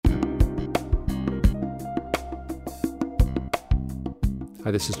Hi,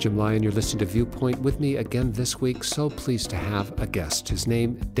 this is Jim Lyon. You're listening to Viewpoint. With me again this week. So pleased to have a guest. His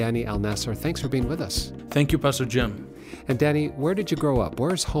name, Danny Al-Nasser. Thanks for being with us. Thank you, Pastor Jim. And Danny, where did you grow up?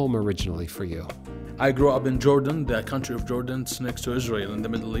 Where's home originally for you? I grew up in Jordan, the country of Jordan. It's next to Israel in the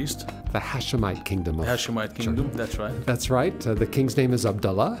Middle East. The Hashemite Kingdom. Hashemite Kingdom, that's right. That's right. The king's name is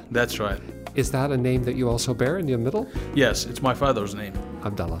Abdullah. That's right. Is that a name that you also bear in the middle? Yes, it's my father's name.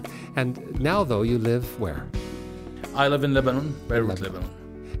 Abdullah. And now, though, you live where? I live in Lebanon, Beirut, Lebanon.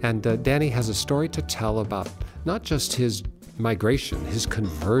 And Danny has a story to tell about not just his migration, his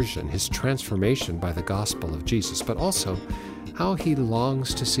conversion, his transformation by the gospel of Jesus, but also how he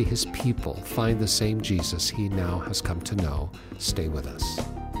longs to see his people find the same Jesus he now has come to know. Stay with us.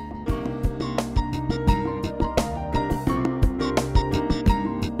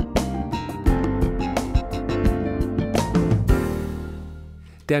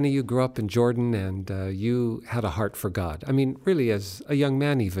 Danny, you grew up in Jordan and you had a heart for God. I mean, really, as a young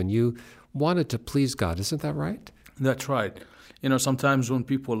man even, you wanted to please God. Isn't that right? That's right. You know, sometimes when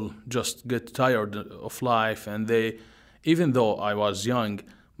people just get tired of life and even though I was young,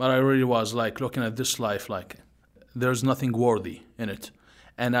 but I really was like looking at this life like there's nothing worthy in it.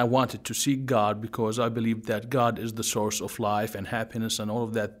 And I wanted to seek God because I believed that God is the source of life and happiness and all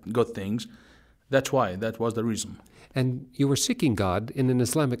of that good things. That's why. That was the reason. And you were seeking God in an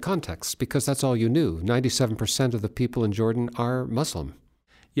Islamic context because that's all you knew. 97% of the people in Jordan are Muslim.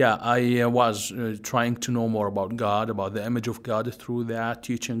 Yeah, I was trying to know more about God, about the image of God through the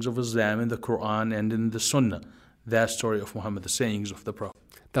teachings of Islam in the Quran and in the Sunnah, that story of Muhammad, the sayings of the Prophet.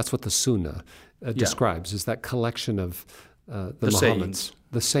 That's what the Sunnah describes, is that collection of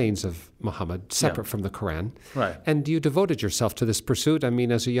the sayings of Muhammad, separate from the Quran. Right. And you devoted yourself to this pursuit. I mean,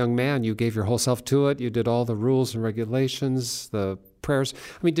 as a young man, you gave your whole self to it. You did all the rules and regulations, the prayers.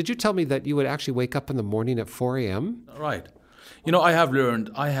 I mean, did you tell me that you would actually wake up in the morning at 4 a.m.? Right. You know, I have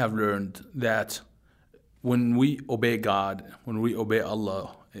learned that when we obey God, when we obey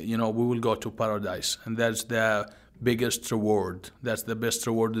Allah, you know, we will go to paradise. And that's the biggest reward. That's the best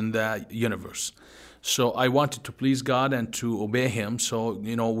reward in the universe. So I wanted to please God and to obey Him. So,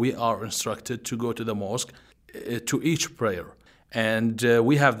 you know, we are instructed to go to the mosque to each prayer. And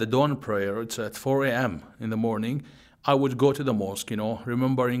we have the dawn prayer. It's at 4 a.m. in the morning. I would go to the mosque, you know,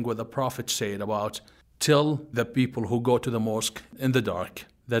 remembering what the Prophet said about tell the people who go to the mosque in the dark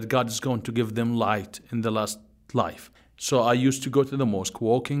that God is going to give them light in the last life. So I used to go to the mosque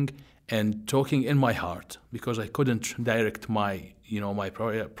walking and talking in my heart because I couldn't direct my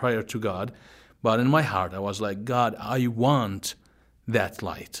prayer to God. But in my heart, I was like, God, I want that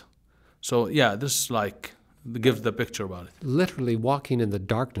light. So, yeah, this is like, gives the picture about it. Literally walking in the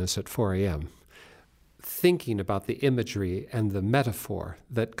darkness at 4 a.m., thinking about the imagery and the metaphor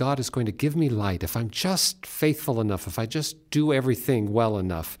that God is going to give me light. If I'm just faithful enough, if I just do everything well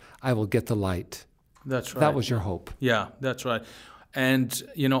enough, I will get the light. That's right. That was your hope. Yeah, that's right. And,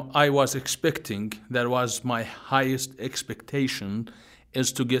 you know, I was expecting, that was my highest expectation,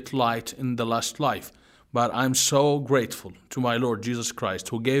 is to get light in the last life. But I'm so grateful to my Lord Jesus Christ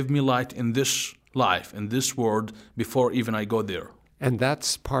who gave me light in this life, in this world, before even I go there. And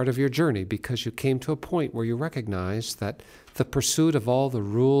that's part of your journey because you came to a point where you recognized that the pursuit of all the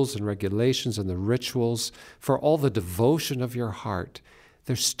rules and regulations and the rituals, for all the devotion of your heart,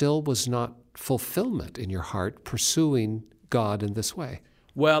 there still was not fulfillment in your heart pursuing God in this way.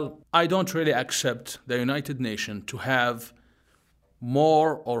 Well, I don't really accept the United Nations to have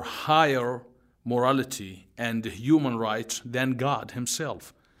more or higher morality and human rights than God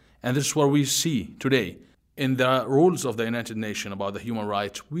Himself. And this is what we see today. In the rules of the United Nations about the human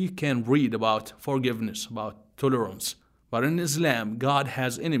rights, we can read about forgiveness, about tolerance. But in Islam, God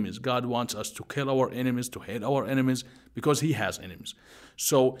has enemies. God wants us to kill our enemies, to hate our enemies, because He has enemies.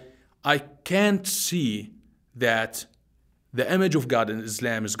 So I can't see that the image of God in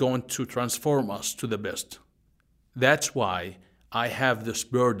Islam is going to transform us to the best. That's why I have this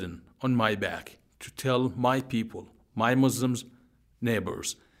burden on my back to tell my people, my Muslims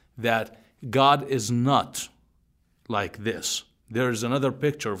neighbors, that God is not like this. There is another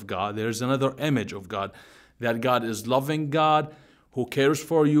picture of God. There is another image of God. That God is loving God, who cares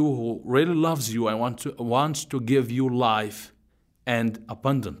for you, who really loves you and wants to give you life and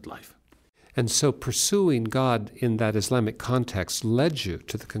abundant life. And so pursuing God in that Islamic context led you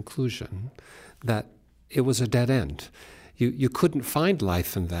to the conclusion that it was a dead end. You couldn't find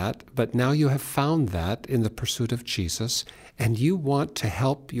life in that, but now you have found that in the pursuit of Jesus, and you want to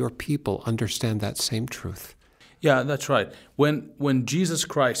help your people understand that same truth. Yeah, that's right. When Jesus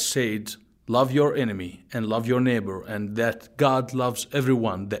Christ said, love your enemy and love your neighbor, and that God loves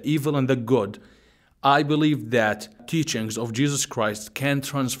everyone, the evil and the good, I believe that teachings of Jesus Christ can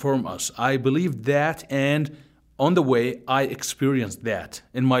transform us. I believe that, and on the way, I experienced that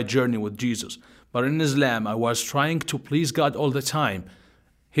in my journey with Jesus. But in Islam, I was trying to please God all the time.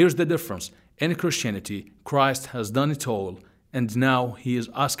 Here's the difference. In Christianity, Christ has done it all, and now He is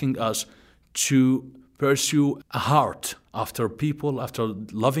asking us to pursue a heart after people, after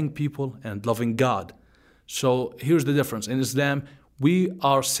loving people and loving God. So here's the difference. In Islam, we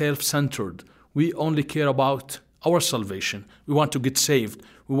are self-centered. We only care about our salvation. We want to get saved.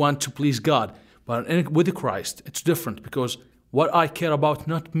 We want to please God. But with Christ, it's different, because what I care about,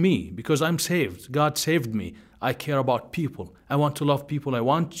 not me, because I'm saved. God saved me. I care about people. I want to love people. I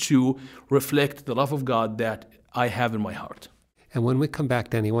want to reflect the love of God that I have in my heart. And when we come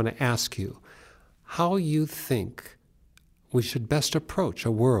back, Danny, I want to ask you how you think we should best approach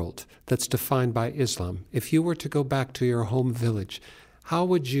a world that's defined by Islam. If you were to go back to your home village, how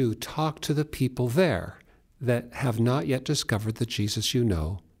would you talk to the people there that have not yet discovered the Jesus you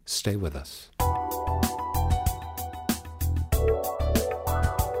know? Stay with us.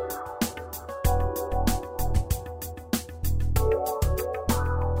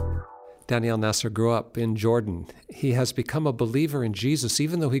 Danny Al-Nasser grew up in Jordan. He has become a believer in Jesus,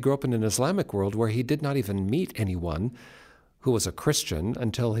 even though he grew up in an Islamic world where he did not even meet anyone who was a Christian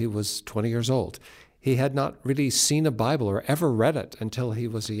until he was 20 years old. He had not really seen a Bible or ever read it until he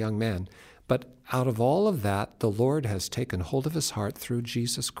was a young man. But out of all of that, the Lord has taken hold of his heart through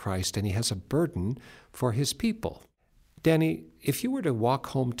Jesus Christ, and he has a burden for his people. Danny, if you were to walk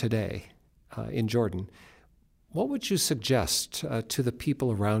home today in Jordan, what would you suggest to the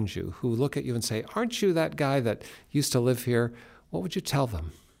people around you who look at you and say, aren't you that guy that used to live here? What would you tell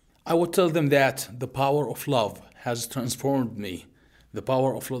them? I would tell them that the power of love has transformed me, the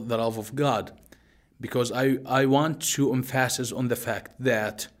power of the love of God, because I want to emphasize on the fact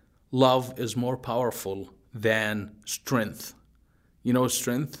that love is more powerful than strength. You know,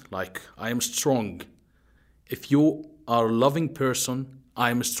 strength, like I am strong. If you are a loving person,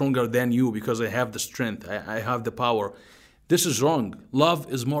 I am stronger than you because I have the strength, I have the power. This is wrong.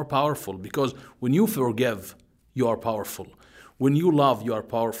 Love is more powerful, because when you forgive, you are powerful. When you love, you are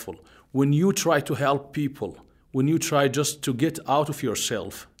powerful. When you try to help people, when you try just to get out of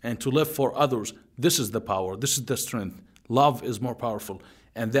yourself and to live for others, this is the power, this is the strength. Love is more powerful,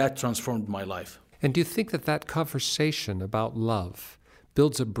 and that transformed my life. And do you think that that conversation about love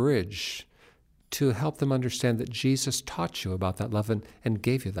builds a bridge to help them understand that Jesus taught you about that love and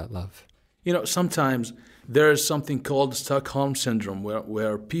gave you that love? You know, sometimes there is something called Stockholm Syndrome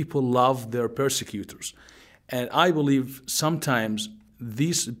where people love their persecutors. And I believe sometimes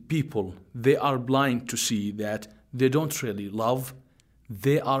these people, they are blind to see that they don't really love.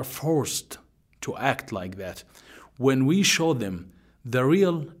 They are forced to act like that. When we show them the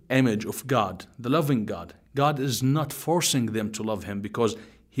real image of God, the loving God, God is not forcing them to love Him because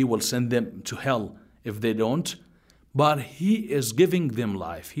He will send them to hell if they don't, but He is giving them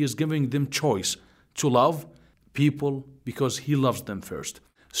life. He is giving them choice to love people because He loves them first.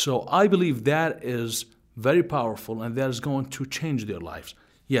 So I believe that is very powerful, and that is going to change their lives.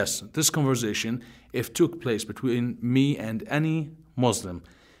 Yes, this conversation, if it took place between me and any Muslim,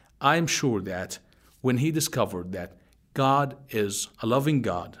 I'm sure that when he discovered that God is a loving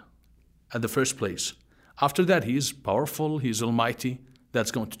God at the first place, after that He is powerful, He is almighty,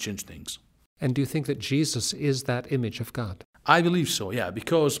 that's going to change things. And do you think that Jesus is that image of God? I believe so, yeah,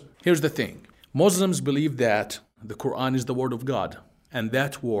 because here's the thing. Muslims believe that the Quran is the word of God, and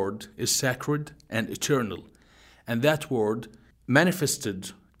that word is sacred and eternal. And that word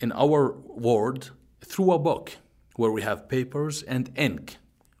manifested in our world through a book where we have papers and ink.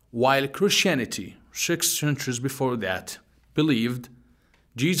 While Christianity, 6 centuries before that, believed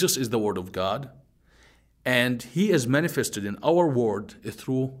Jesus is the word of God, and He is manifested in our world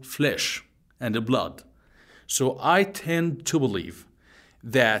through flesh and blood. So I tend to believe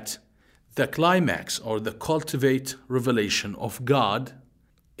that the climax or the cultivate revelation of God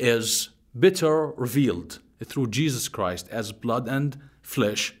is better revealed through Jesus Christ as blood and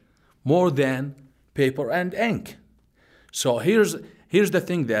flesh more than paper and ink. So here's the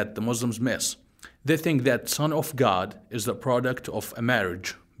thing that the Muslims miss. They think that Son of God is the product of a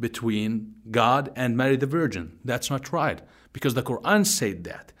marriage between God and Mary the Virgin. That's not right, because the Quran said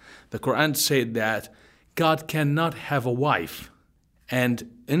that. The Quran said that God cannot have a wife.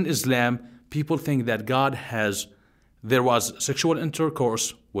 And in Islam, people think that there was sexual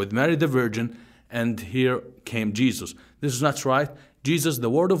intercourse with Mary the Virgin, and here came Jesus. This is not right. Jesus, the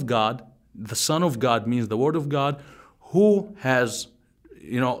Word of God, the Son of God, means the Word of God, who has,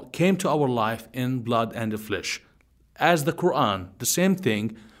 came to our life in blood and flesh. As the Quran, the same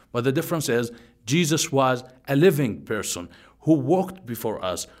thing, but the difference is Jesus was a living person who walked before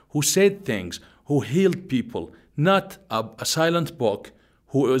us, who said things, who healed people, not a silent book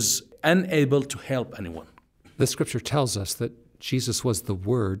who was unable to help anyone. The scripture tells us that Jesus was the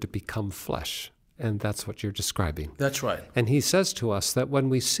Word become flesh, and that's what you're describing. That's right. And he says to us that when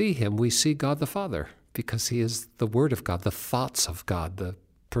we see him, we see God the Father, because he is the Word of God, the thoughts of God, the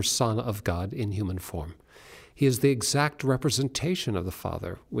persona of God in human form. He is the exact representation of the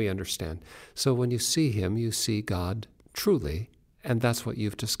Father, we understand. So when you see him, you see God truly, and that's what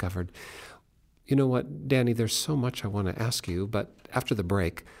you've discovered. You know what, Danny, there's so much I want to ask you, but after the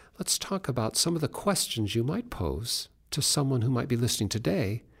break, let's talk about some of the questions you might pose to someone who might be listening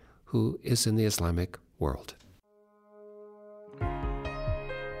today who is in the Islamic world.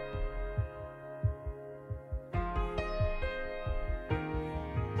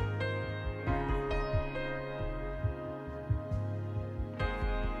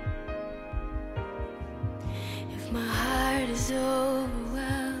 If my heart is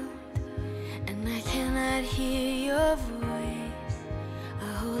overwhelmed and I cannot hear your voice,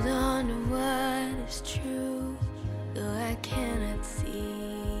 I hold on to what is true, though I cannot see.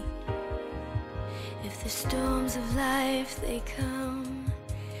 If the storms of life they come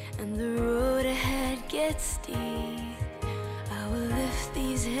and the road ahead gets steep, I will lift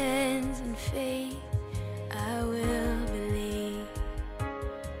these hands in faith, I will believe.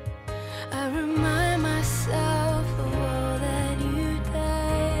 I remind myself of all that you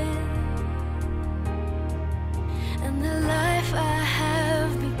done and the life I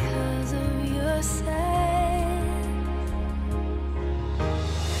have because of your son.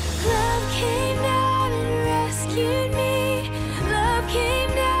 Love came down and rescued me. Love came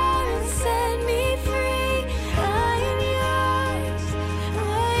down and set me free. I am yours.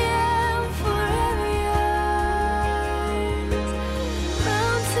 I am forever yours.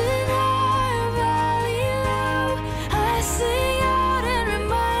 Mountain high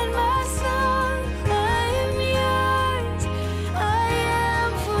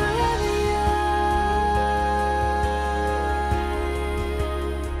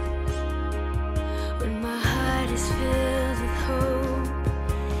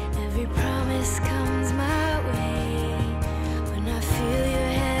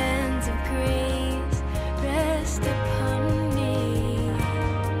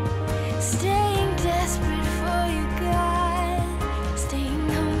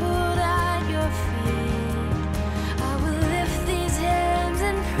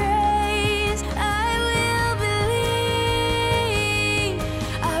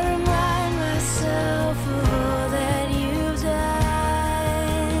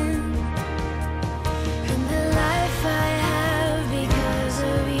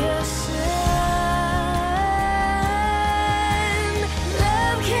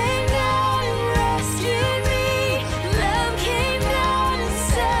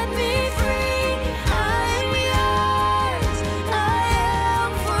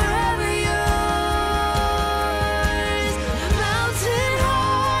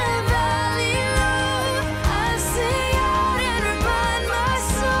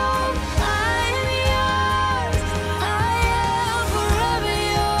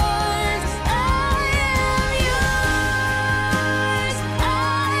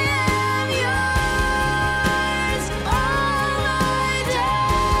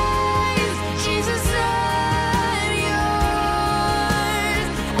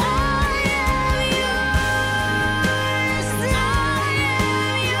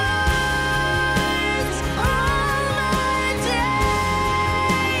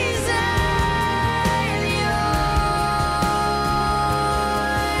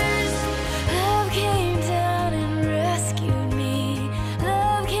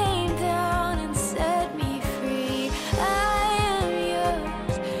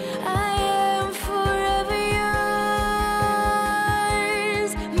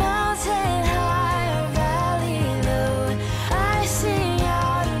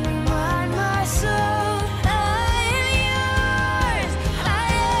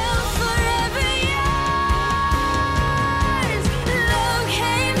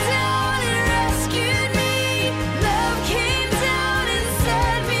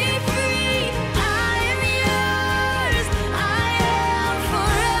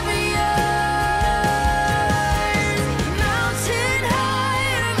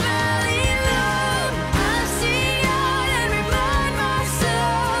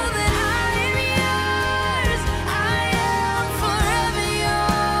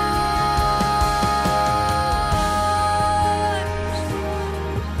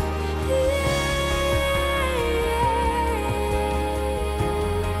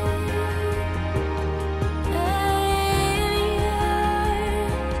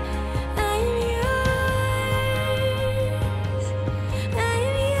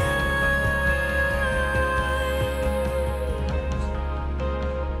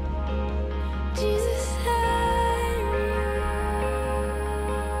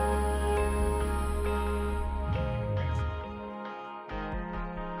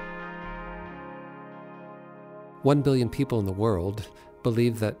 1 billion people in the world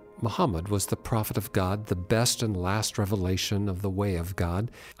believe that Muhammad was the prophet of God, the best and last revelation of the way of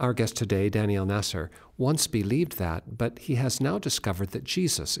God. Our guest today, Daniel Nasser, once believed that, but he has now discovered that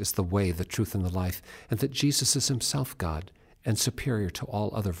Jesus is the way, the truth, and the life, and that Jesus is himself God and superior to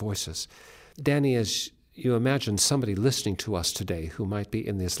all other voices. Danny, as you imagine somebody listening to us today who might be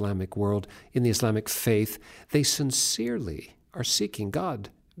in the Islamic world, in the Islamic faith, they sincerely are seeking God,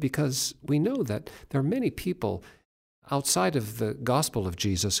 because we know that there are many people outside of the gospel of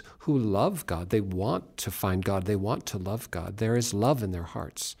Jesus who love God. They want to find God. They want to love God. There is love in their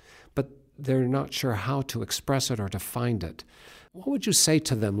hearts, but they're not sure how to express it or to find it. What would you say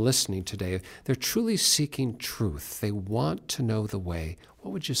to them listening today? They're truly seeking truth. They want to know the way.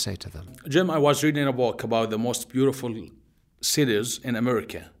 What would you say to them? Jim, I was reading a book about the most beautiful cities in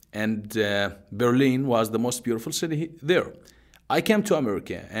America, and Berlin was the most beautiful city there. I came to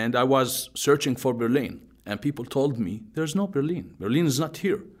America, and I was searching for Berlin. And people told me, there's no Berlin. Berlin is not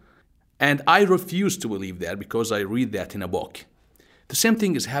here. And I refuse to believe that because I read that in a book. The same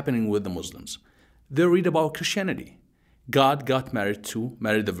thing is happening with the Muslims. They read about Christianity. God got married to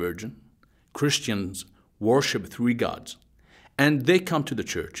Mary the Virgin. Christians worship 3 gods. And they come to the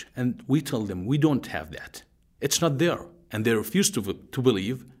church, and we tell them, we don't have that. It's not there. And they refuse to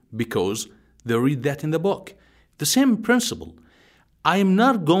believe because they read that in the book. The same principle. I am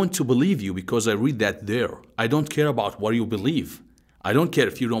not going to believe you because I read that there. I don't care about what you believe. I don't care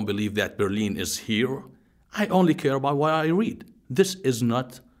if you don't believe that Berlin is here. I only care about what I read. This is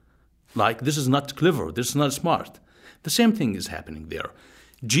not clever. This is not smart. The same thing is happening there.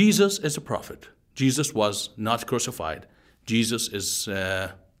 Jesus is a prophet. Jesus was not crucified. Jesus is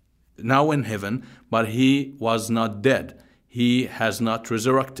now in heaven, but he was not dead. He has not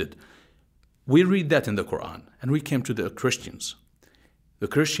resurrected. We read that in the Quran, and we came to the Christians. The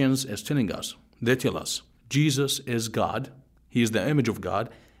Christians is telling us, they tell us, Jesus is God, he is the image of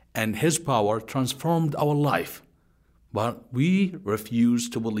God, and his power transformed our life. But we refuse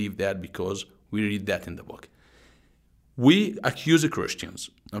to believe that because we read that in the book. We accuse the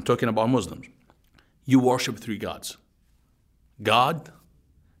Christians, I'm talking about Muslims, you worship 3 gods. God,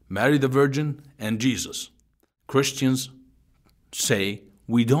 Mary the Virgin, and Jesus. Christians say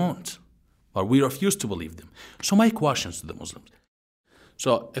we don't, but we refuse to believe them. So my questions to the Muslims.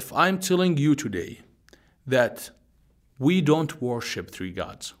 So if I'm telling you today that we don't worship 3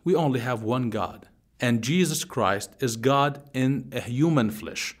 gods, we only have 1 God, and Jesus Christ is God in a human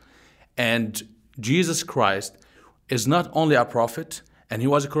flesh, and Jesus Christ is not only a prophet, and he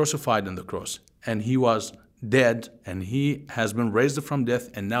was crucified on the cross, and he was dead, and he has been raised from death,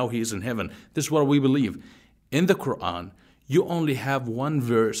 and now he is in heaven. This is what we believe. In the Quran, you only have 1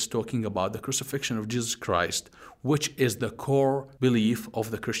 verse talking about the crucifixion of Jesus Christ, which is the core belief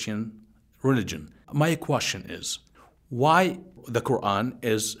of the Christian religion. My question is, why the Quran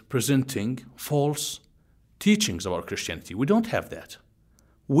is presenting false teachings about Christianity? We don't have that.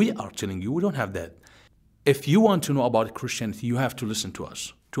 We are telling you we don't have that. If you want to know about Christianity, you have to listen to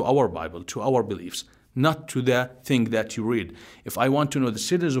us, to our Bible, to our beliefs, not to the thing that you read. If I want to know the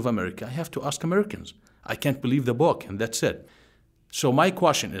cities of America, I have to ask Americans. I can't believe the book, and that's it. So my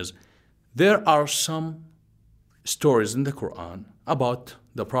question is, there are some stories in the Quran about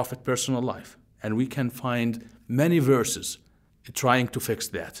the Prophet's personal life, and we can find many verses trying to fix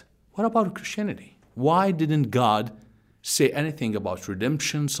that. What about Christianity? Why didn't God say anything about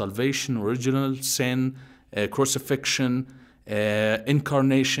redemption, salvation, original sin, crucifixion,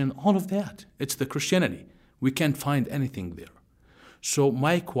 incarnation, all of that? It's the Christianity. We can't find anything there. So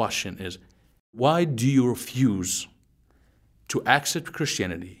my question is, why do you refuse to accept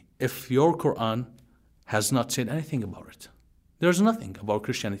Christianity if your Quran has not said anything about it? There's nothing about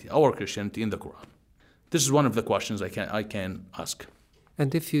Christianity, our Christianity, in the Quran. This is one of the questions I can ask.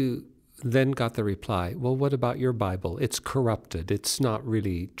 And if you then got the reply, well, what about your Bible? It's corrupted. It's not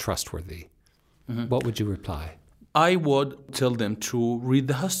really trustworthy. Mm-hmm. What would you reply? I would tell them to read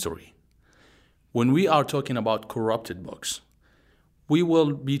the history. When we are talking about corrupted books, we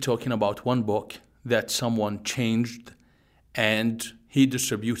will be talking about 1 book that someone changed and he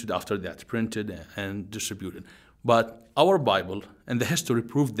distributed after that, printed and distributed. But our Bible, and the history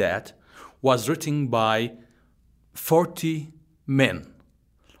proved that, was written by 40 men.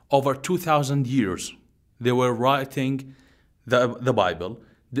 Over 2,000 years, they were writing the Bible.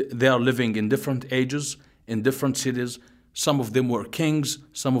 They are living in different ages, in different cities. Some of them were kings,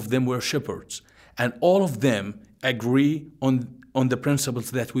 some of them were shepherds. And all of them agree on the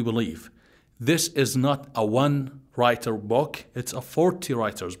principles that we believe. This is not a 1-writer book, it's a 40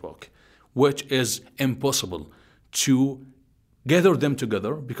 writers book, which is impossible to gather them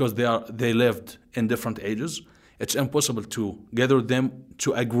together because they lived in different ages. It's impossible to gather them to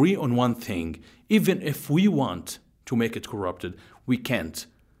agree on one thing. Even if we want to make it corrupted, we can't.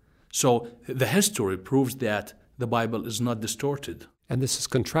 So the history proves that the Bible is not distorted. And this is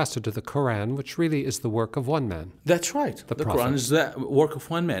contrasted to the Quran, which really is the work of one man. That's right. The prophet. Quran is the work of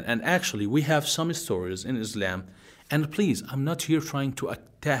one man. And actually, we have some stories in Islam. And please, I'm not here trying to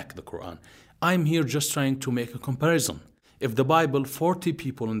attack the Quran. I'm here just trying to make a comparison. If the Bible, 40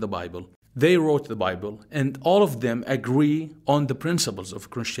 people in the Bible, they wrote the Bible, and all of them agree on the principles of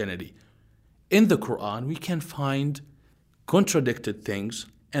Christianity. In the Quran, we can find contradicted things,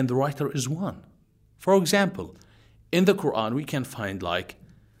 and the writer is one. For example, in the Quran, we can find like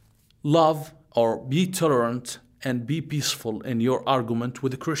love or be tolerant and be peaceful in your argument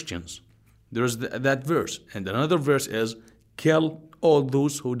with the Christians. There's that verse. And another verse is kill all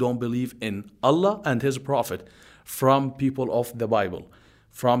those who don't believe in Allah and His Prophet from people of the Bible,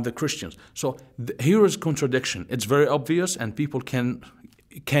 from the Christians. So here is contradiction. It's very obvious, and people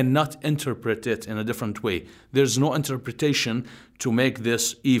cannot interpret it in a different way. There's no interpretation to make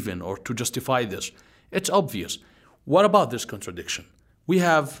this even or to justify this. It's obvious. What about this contradiction? We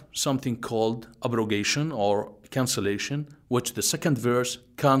have something called abrogation or cancellation, which the second verse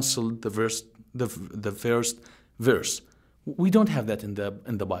canceled the first verse. We don't have that in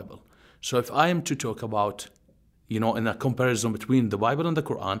the Bible. So if I am to talk about, in a comparison between the Bible and the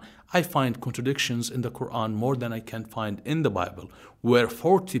Quran, I find contradictions in the Quran more than I can find in the Bible, where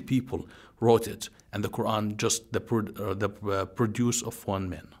 40 people wrote it, and the Quran just the produce of one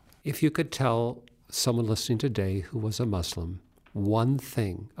man. If you could tell someone listening today who was a Muslim one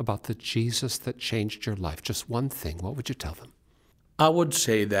thing about the Jesus that changed your life, just one thing, what would you tell them? I would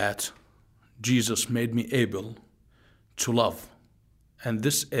say that Jesus made me able to love. And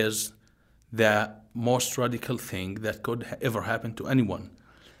this is the most radical thing that could ever happen to anyone.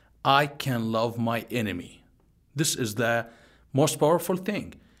 I can love my enemy. This is the most powerful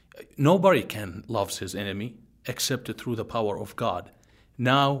thing. Nobody can love his enemy except through the power of God.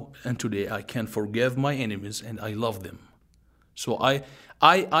 Now and today I can forgive my enemies and I love them. So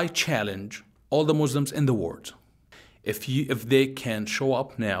I challenge all the Muslims in the world. If they can show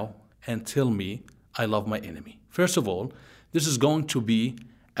up now and tell me I love my enemy. First of all, this is going to be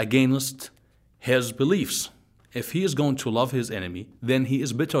against his beliefs. If he is going to love his enemy, then he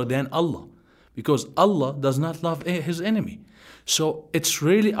is better than Allah, because Allah does not love his enemy. So it's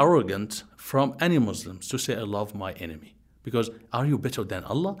really arrogant from any Muslims to say I love my enemy, because are you better than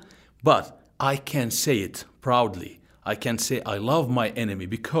Allah? But I can say it proudly. I can say I love my enemy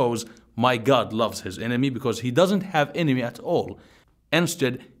because my God loves his enemy, because he doesn't have enemy at all.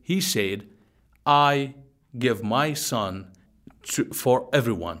 Instead, he said, I give my son for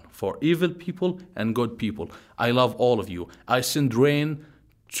everyone, for evil people and good people. I love all of you. I send rain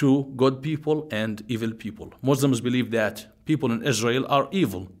to good people and evil people. Muslims believe that people in Israel are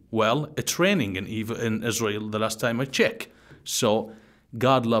evil. Well, it's raining in Israel the last time I checked. So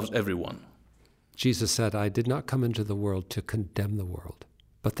God loves everyone. Jesus said, I did not come into the world to condemn the world,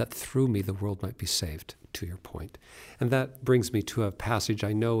 but that through me the world might be saved, to your point. And that brings me to a passage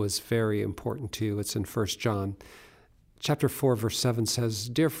I know is very important to you. It's in 1 John. Chapter 4, verse 7 says,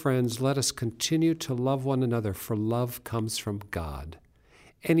 Dear friends, let us continue to love one another, for love comes from God.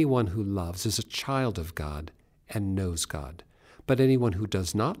 Anyone who loves is a child of God and knows God. But anyone who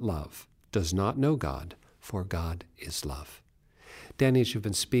does not love does not know God, for God is love. Danny, as you've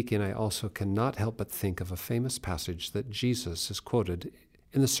been speaking, I also cannot help but think of a famous passage that Jesus has quoted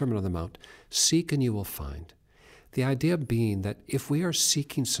in the Sermon on the Mount, Seek and you will find. The idea being that if we are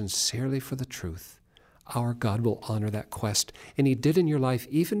seeking sincerely for the truth, our God will honor that quest. And he did in your life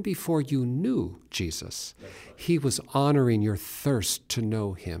even before you knew Jesus. He was honoring your thirst to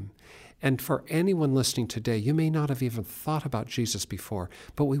know him. And for anyone listening today, you may not have even thought about Jesus before,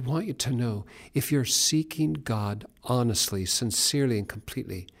 but we want you to know, if you're seeking God honestly, sincerely, and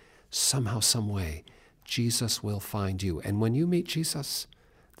completely, somehow, some way, Jesus will find you. And when you meet Jesus,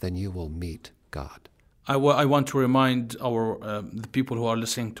 then you will meet God. I want to remind the people who are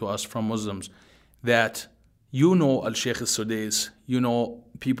listening to us from Muslims that Al-Sheikh al-Sudais,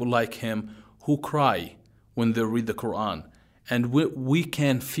 people like him who cry when they read the Quran. And we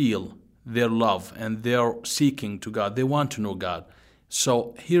can feel their love and their seeking to God. They want to know God.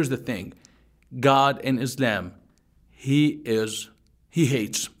 So here's the thing. God in Islam, he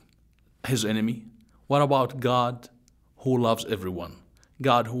hates his enemy. What about God who loves everyone?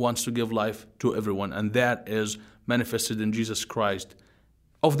 God who wants to give life to everyone. And that is manifested in Jesus Christ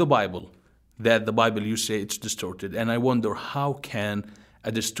of the Bible. That the Bible, you say it's distorted. And I wonder, how can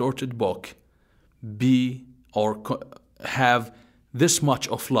a distorted book be or have this much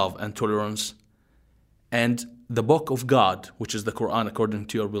of love and tolerance and the book of God, which is the Quran according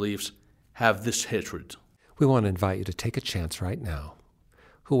to your beliefs, have this hatred. We want to invite you to take a chance right now.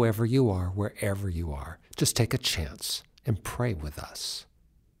 Whoever you are, wherever you are, just take a chance and pray with us.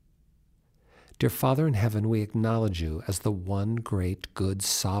 Dear Father in heaven, we acknowledge you as the one great, good,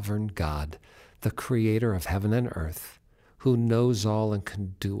 sovereign God, the creator of heaven and earth, who knows all and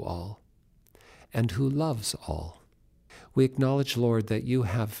can do all, and who loves all. We acknowledge, Lord, that you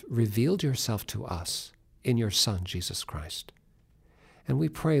have revealed yourself to us in your Son, Jesus Christ. And we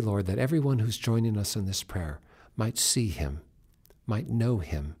pray, Lord, that everyone who's joining us in this prayer might see him, might know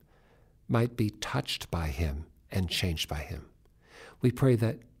him, might be touched by him and changed by him. We pray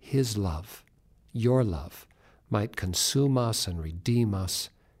that his love, your love, might consume us and redeem us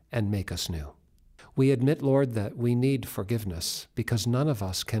and make us new. We admit, Lord, that we need forgiveness because none of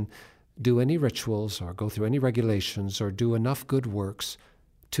us can do any rituals or go through any regulations or do enough good works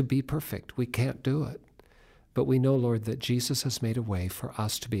to be perfect. We can't do it. But we know, Lord, that Jesus has made a way for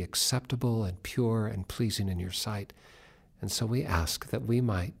us to be acceptable and pure and pleasing in your sight. And so we ask that we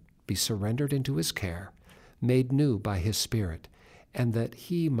might be surrendered into his care, made new by his Spirit, and that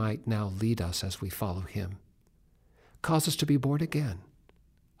he might now lead us as we follow him. Cause us to be born again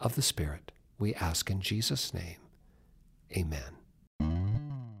of the Spirit, we ask in Jesus' name. Amen.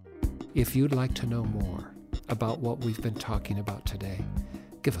 If you'd like to know more about what we've been talking about today,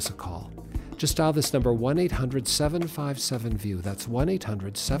 give us a call. Just dial this number, 1-800-757-VIEW. That's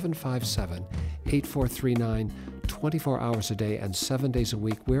 1-800-757-8439, 24 hours a day and 7 days a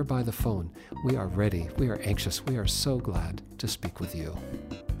week. We're by the phone. We are ready. We are anxious. We are so glad to speak with you.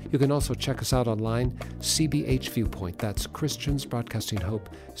 You can also check us out online, CBH Viewpoint. That's Christians Broadcasting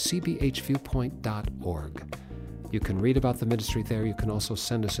Hope, cbhviewpoint.org. You can read about the ministry there. You can also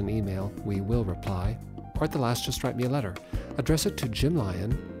send us an email. We will reply. Or at the last, just write me a letter. Address it to Jim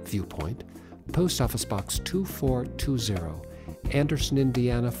Lyon, Viewpoint, Post Office Box 2420, Anderson,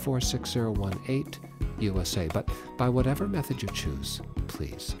 Indiana 46018, USA. But by whatever method you choose,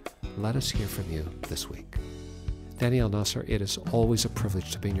 please let us hear from you this week. Daniel Nasser, it is always a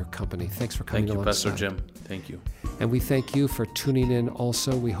privilege to be in your company. Thanks for coming along. Thank you, Pastor Jim. Thank you. And we thank you for tuning in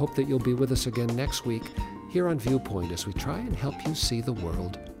also. We hope that you'll be with us again next week here on Viewpoint as we try and help you see the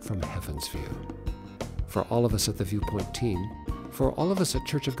world from heaven's view. For all of us at the Viewpoint team, for all of us at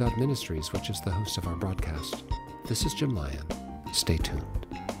Church of God Ministries, which is the host of our broadcast, this is Jim Lyon. Stay tuned.